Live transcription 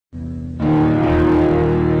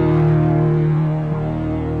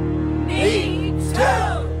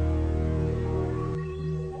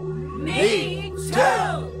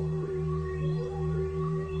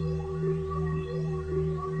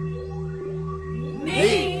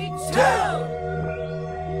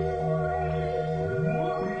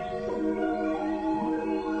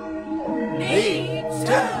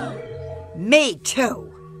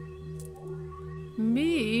too.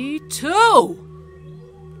 Me too.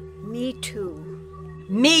 Me too.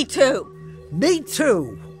 Me too. Me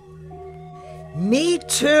too. Me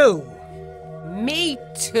too. Me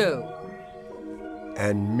too.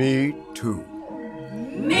 And me too.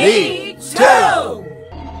 Me too.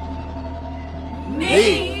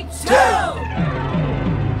 Me too.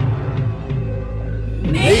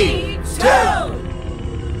 Me too.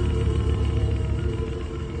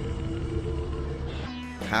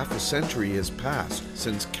 Half a century has passed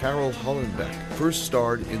since Carol Hollenbeck first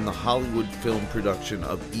starred in the Hollywood film production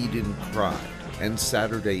of Eden Cried, and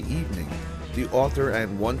Saturday evening, the author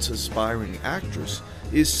and once aspiring actress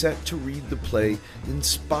is set to read the play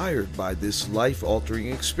inspired by this life-altering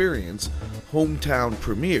experience, hometown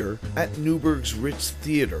premiere at Newburgh's Ritz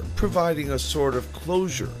Theater, providing a sort of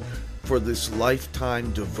closure for this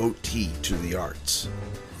lifetime devotee to the arts.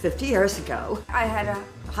 50 years ago, I had a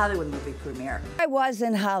Hollywood movie premiere. I was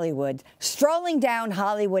in Hollywood, strolling down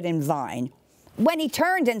Hollywood and Vine, when he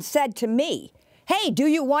turned and said to me, "Hey, do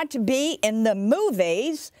you want to be in the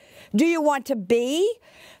movies? Do you want to be?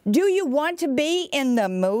 Do you want to be in the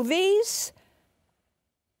movies?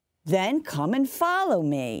 Then come and follow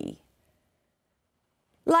me."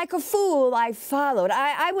 Like a fool, I followed.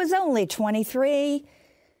 I was only 23.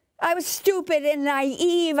 I was stupid and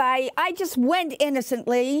naive. I just went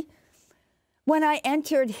innocently. When I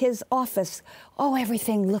entered his office, oh,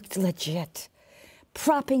 everything looked legit.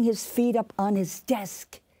 Propping his feet up on his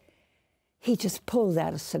desk, he just pulled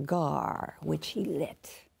out a cigar, which he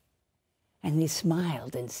lit. And he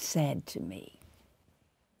smiled and said to me,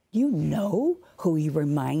 "You know who you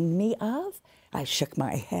remind me of?" I shook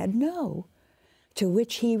my head, no. To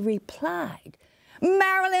which he replied,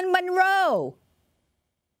 "Marilyn Monroe."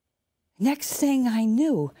 Next thing I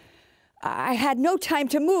knew, I had no time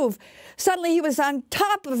to move. Suddenly he was on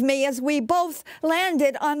top of me as we both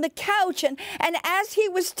landed on the couch, and as he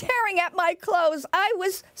was tearing at my clothes, I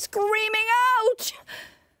was screaming, "Ouch!"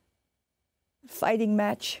 The fighting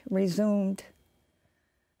match resumed.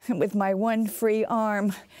 And with my one free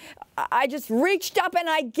arm, I just reached up and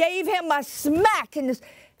I gave him a smack, and his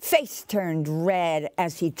face turned red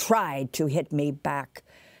as he tried to hit me back.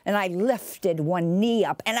 And I lifted one knee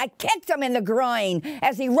up and I kicked him in the groin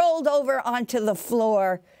as he rolled over onto the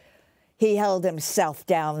floor. He held himself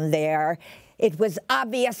down there. It was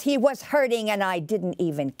obvious he was hurting and I didn't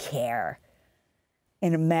even care.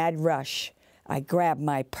 In a mad rush, I grabbed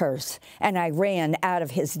my purse and I ran out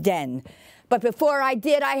of his den. But before I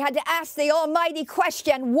did, I had to ask the almighty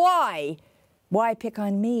question, why? Why pick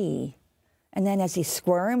on me? And then as he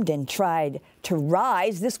squirmed and tried to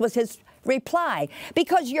rise, this was his reply: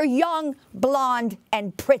 "Because you're young, blonde,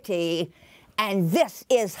 and pretty, and this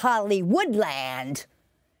is Hollywoodland."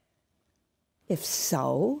 If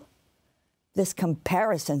so, this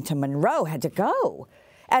comparison to Monroe had to go.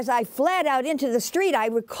 As I fled out into the street, I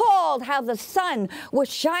recalled how the sun was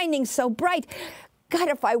shining so bright. God,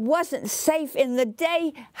 if I wasn't safe in the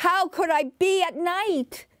day, how could I be at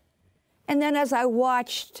night? And then as I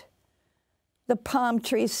watched the palm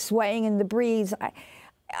trees swaying in the breeze,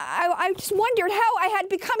 I just wondered how I had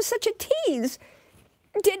become such a tease.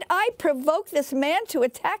 Did I provoke this man to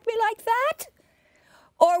attack me like that?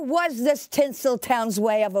 Or was this Tinseltown's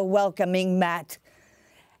way of a welcoming mat?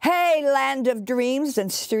 Hey, land of dreams and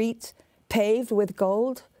streets paved with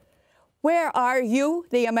gold, where are you,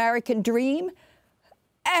 the American dream?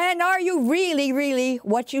 And are you really, really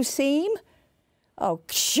what you seem? Oh,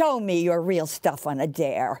 show me your real stuff on a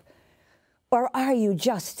dare. Or are you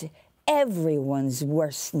just everyone's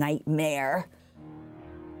worst nightmare?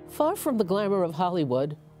 Far from the glamour of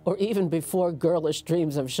Hollywood, or even before girlish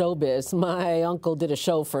dreams of showbiz, my uncle did a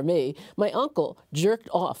show for me. My uncle jerked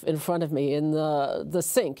off in front of me in the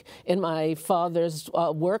sink in my father's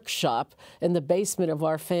workshop in the basement of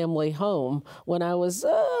our family home when I was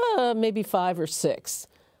maybe 5 or 6.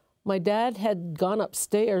 My dad had gone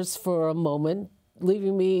upstairs for a moment,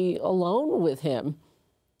 leaving me alone with him.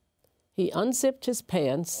 He unzipped his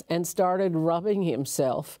pants and started rubbing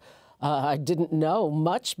himself. I didn't know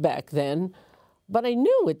much back then, but I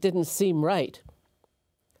knew it didn't seem right.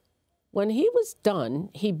 When he was done,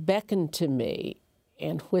 he beckoned to me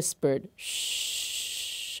and whispered,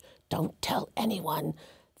 "Shh, don't tell anyone.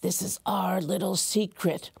 This is our little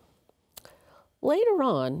secret." Later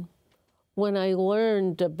on, when I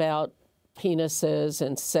learned about penises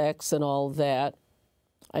and sex and all that,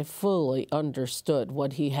 I fully understood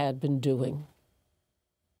what he had been doing.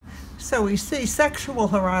 So we see sexual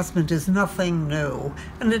harassment is nothing new,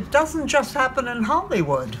 and it doesn't just happen in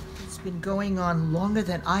Hollywood. It's been going on longer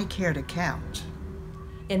than I care to count.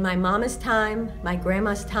 In my mama's time, my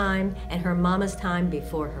grandma's time, and her mama's time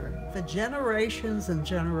before her. For generations and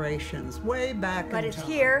generations, way back in time. But it's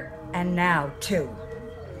here and now, too.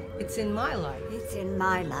 It's in my life. It's in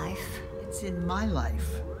my life. It's in my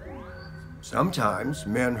life. Sometimes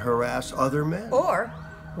men harass other men. Or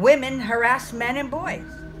women harass men and boys.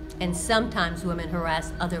 And sometimes women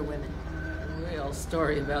harass other women. Real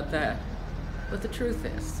story about that. But the truth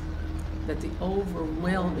is that the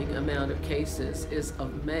overwhelming amount of cases is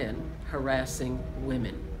of men harassing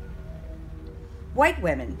women. White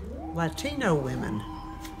women. Latino women.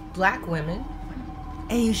 Black women.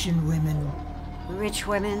 Asian women. Rich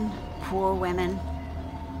women. Poor women.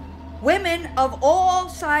 Women of all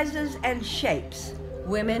sizes and shapes.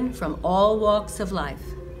 Women from all walks of life.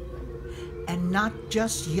 And not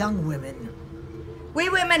just young women. We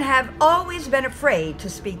women have always been afraid to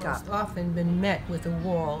speak up. Most often been met with a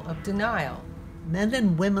wall of denial. Men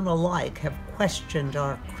and women alike have questioned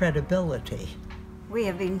our credibility. We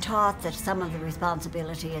have been taught that some of the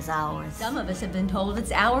responsibility is ours. Some of us have been told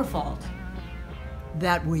it's our fault.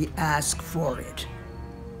 That we ask for it.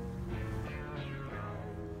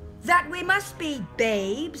 That we must be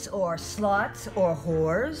babes or sluts or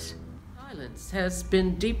whores. Silence has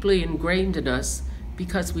been deeply ingrained in us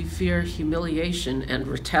because we fear humiliation and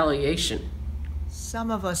retaliation. Some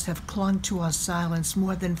of us have clung to our silence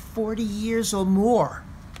more than 40 years or more.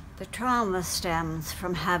 The trauma stems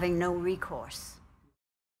from having no recourse.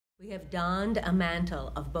 We have donned a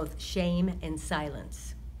mantle of both shame and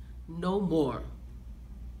silence. No more.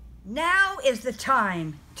 Now is the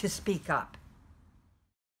time to speak up.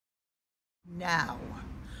 Now.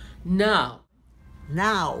 Now.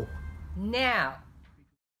 Now. Now.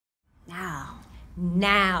 Now.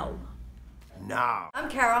 Now. Now. I'm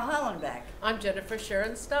Carol Hollenbeck. I'm Jennifer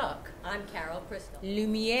Sharon Stock. I'm Carol Crystal.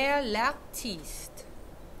 Lumière l'artiste.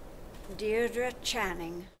 Deirdre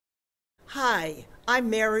Channing. Hi, I'm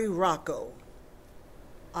Mary Rocco.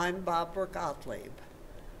 I'm Barbara Gottlieb.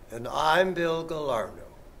 And I'm Bill Galarno.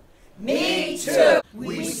 Me too.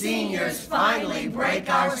 We seniors finally break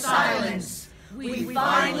our silence. We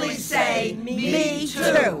finally say, me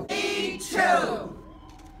too. Me too.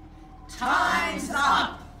 Time's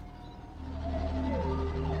up.